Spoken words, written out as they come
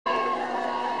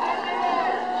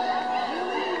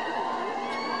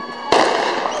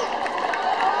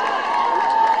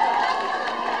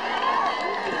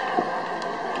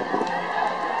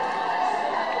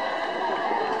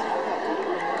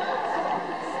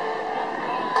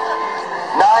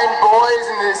boys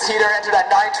in this heat are entered at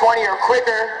 9:20 or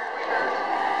quicker.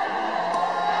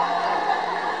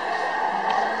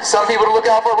 Some people to look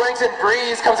out for. Wellington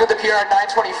Breeze comes with the PR at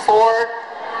 9:24.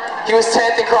 He was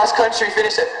 10th in cross country,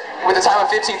 finished with a time of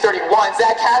 15:31.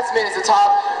 Zach Katzman is the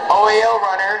top OAL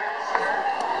runner.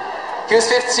 He was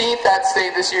 15th at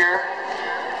state this year,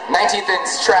 19th in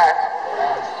track.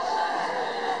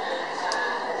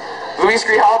 Luis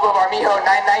Grijalva of Armijo,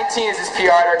 9:19 is his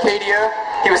PR at Arcadia.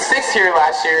 He was 6th here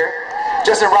last year.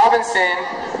 Justin Robinson,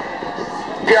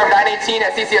 PR of 9:18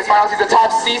 at CCS Finals. He's the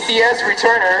top CCS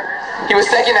returner. He was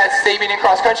 2nd at state meet in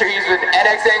cross country. He's an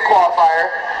NXN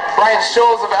qualifier. Brian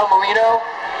Scholes of El Molino,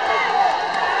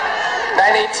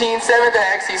 9:18, 7th at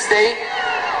XC State.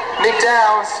 Nick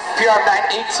Downs, PR of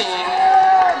 9:18.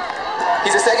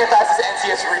 He's the 2nd fastest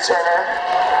NCS returner.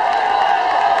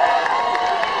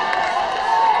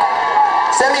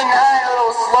 79, a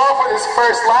little slow for this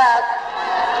first lap.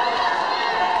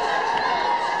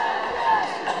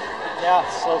 Yeah,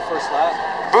 slow first lap.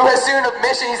 Boo Hassoun of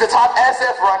Mission, he's the top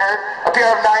SF runner, a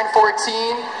PR of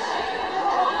 9:14.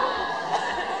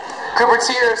 Cooper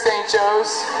Tier of St.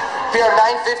 Joe's, PR of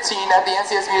 9:15 at the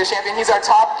NCS Media Champion. He's our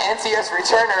top NCS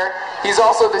returner. He's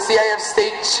also the CIF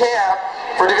State Champ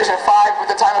for Division 5 with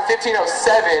a time of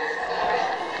 15:07.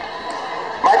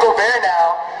 Michael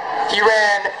Bernow, he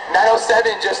ran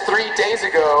 9:07 just 3 days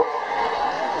ago.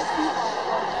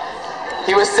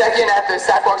 He was 2nd at the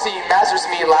Sac City Masters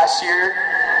meet last year.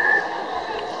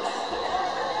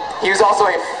 He was also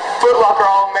a Foot Locker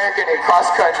All-American in cross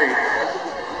country.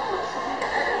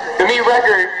 The meet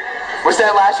record was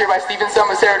set last year by Stephen Sum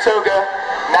of Saratoga,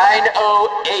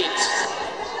 9:08.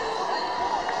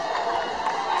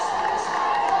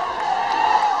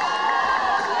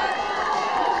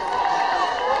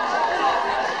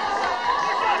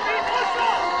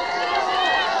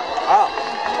 Wow.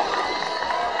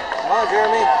 Come on,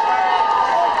 Jeremy.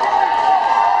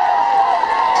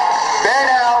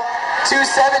 Bernow,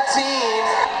 2:17.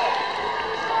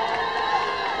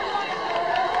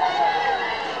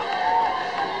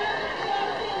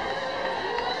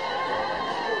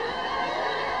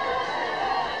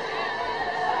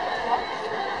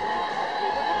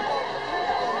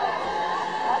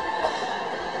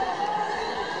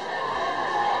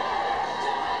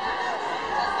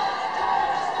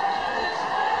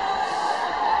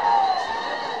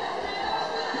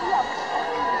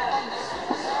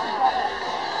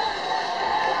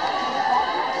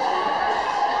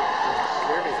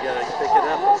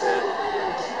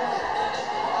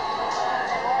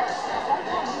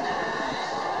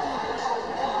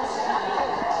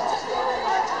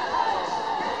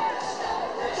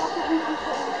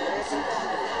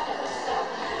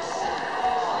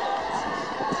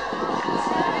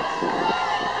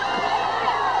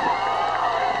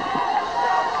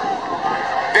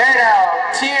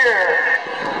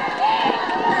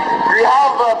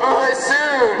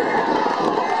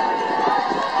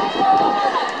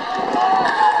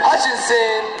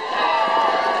 Hutchinson,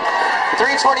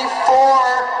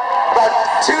 3:24, about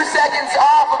 2 seconds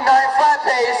off of 9 flat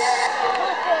pace.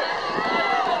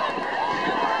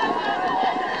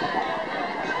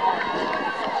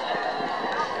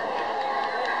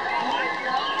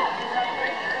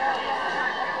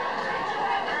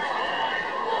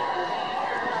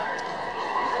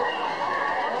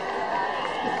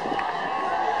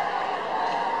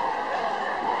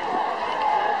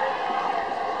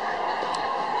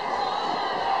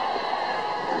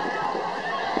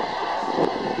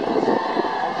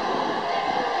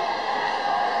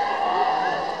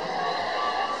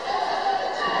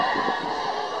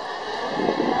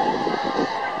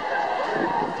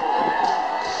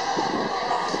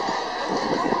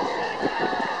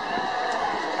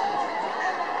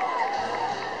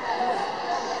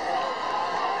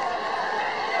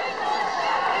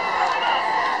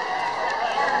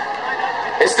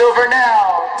 It's over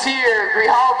now. Tier,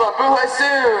 Grijalva, Boo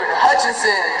Hassoun,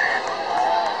 Hutchinson.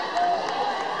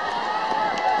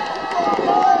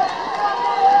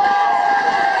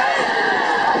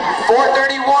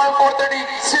 .431,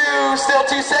 432, still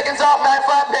 2 seconds off 9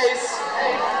 flat pace.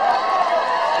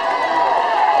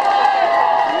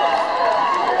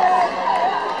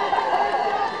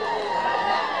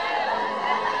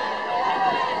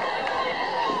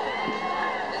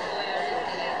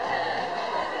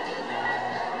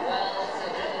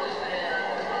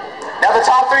 Now the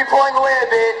top three pulling away a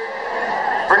bit.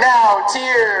 For now,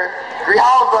 Tier,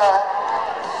 Grijalva,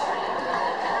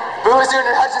 Boo Hassoun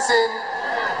and Hutchinson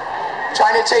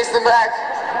trying to chase them back.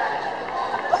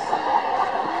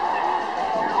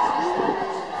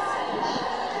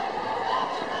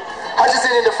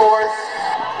 Hutchinson into fourth.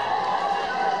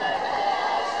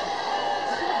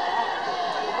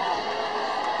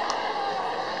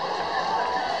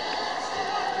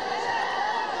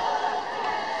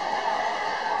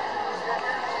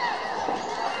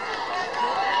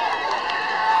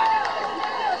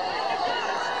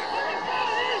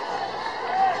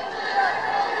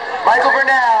 Michael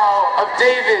Bernal of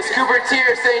Davis, Cooper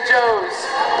Tier, St. Joe's.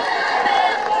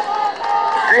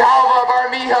 Grijalva of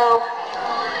Armijo,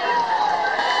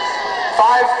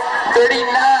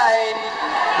 5:39.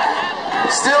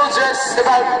 Still just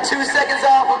about 2 seconds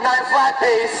off of 9 flat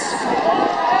pace.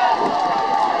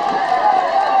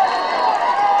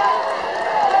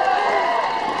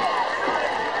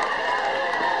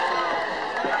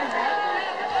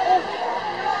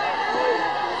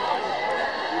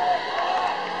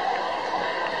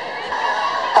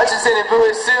 Hutchinson and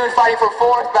Buhasoon fighting for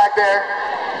 4th back there.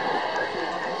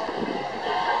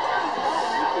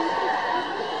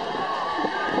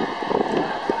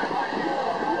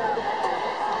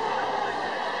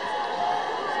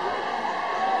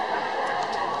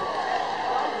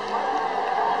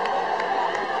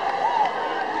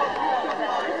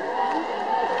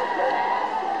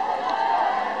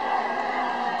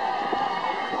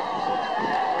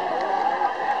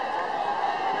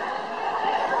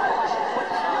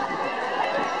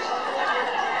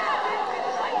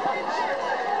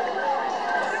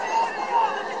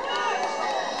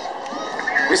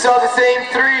 We saw the same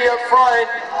 3 up front.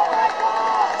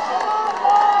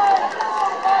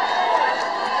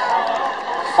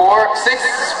 For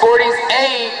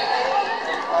 6:48.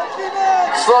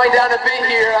 Slowing down a bit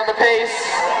here on the pace.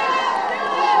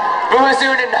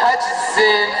 Buhasoon and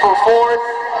Hutchinson for 4th.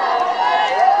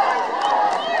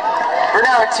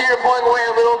 Bernal and Tier pulling away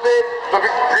a little bit, but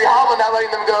Grijalva not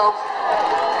letting them go.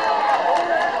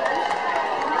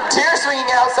 Tier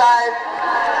swinging outside.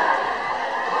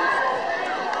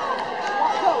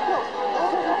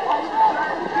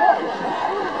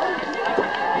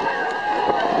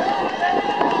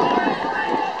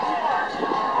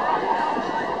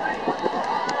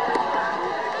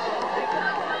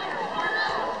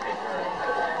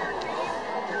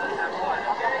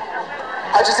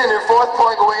 Hutchinson in 4th,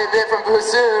 pulling away a bit from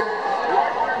Buhasoon.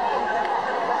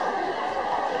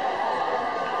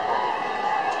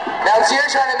 Now Tier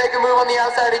trying to make a move on the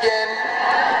outside again.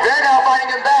 They're now fighting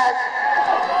him back.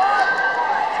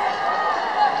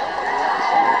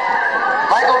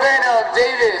 Michael Bernal,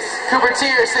 Davis, Cooper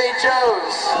Tier, St.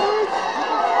 Joe's.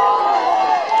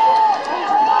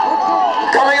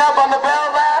 Coming up on the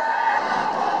bell lap.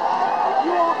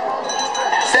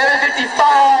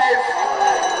 7:55.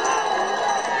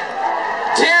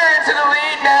 Tier into the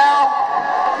lead now.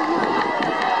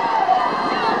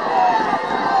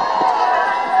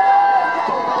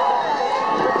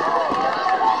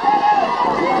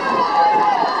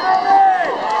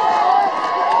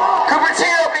 Cooper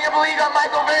Tier opening up a lead on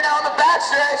Michael Bernal on the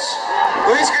backstretch.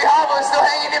 Luis Grijalva is still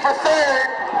hanging in for 3rd.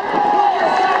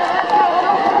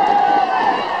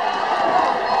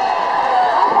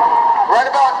 Right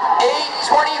about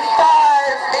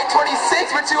 8:25,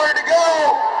 8:26 with 200 to go.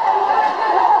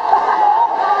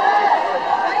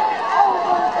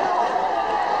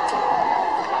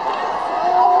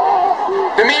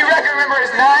 The meet record, remember,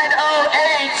 is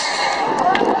 9:08.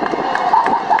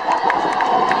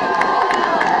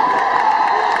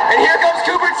 And here comes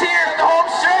Cooper Tier on the home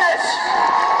stretch.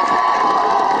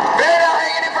 Bernal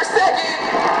hanging in for 2nd.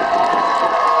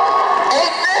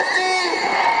 8:50.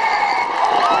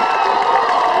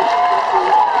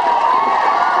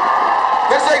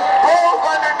 Looks like both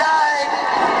under 9.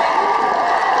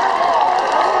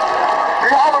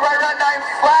 Grijalva right around 9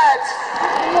 flat.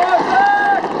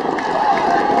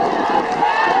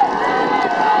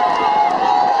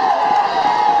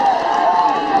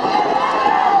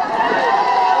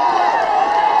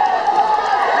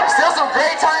 Still some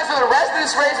great times for the rest of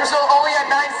this race. We're still only at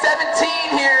 9:17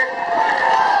 here.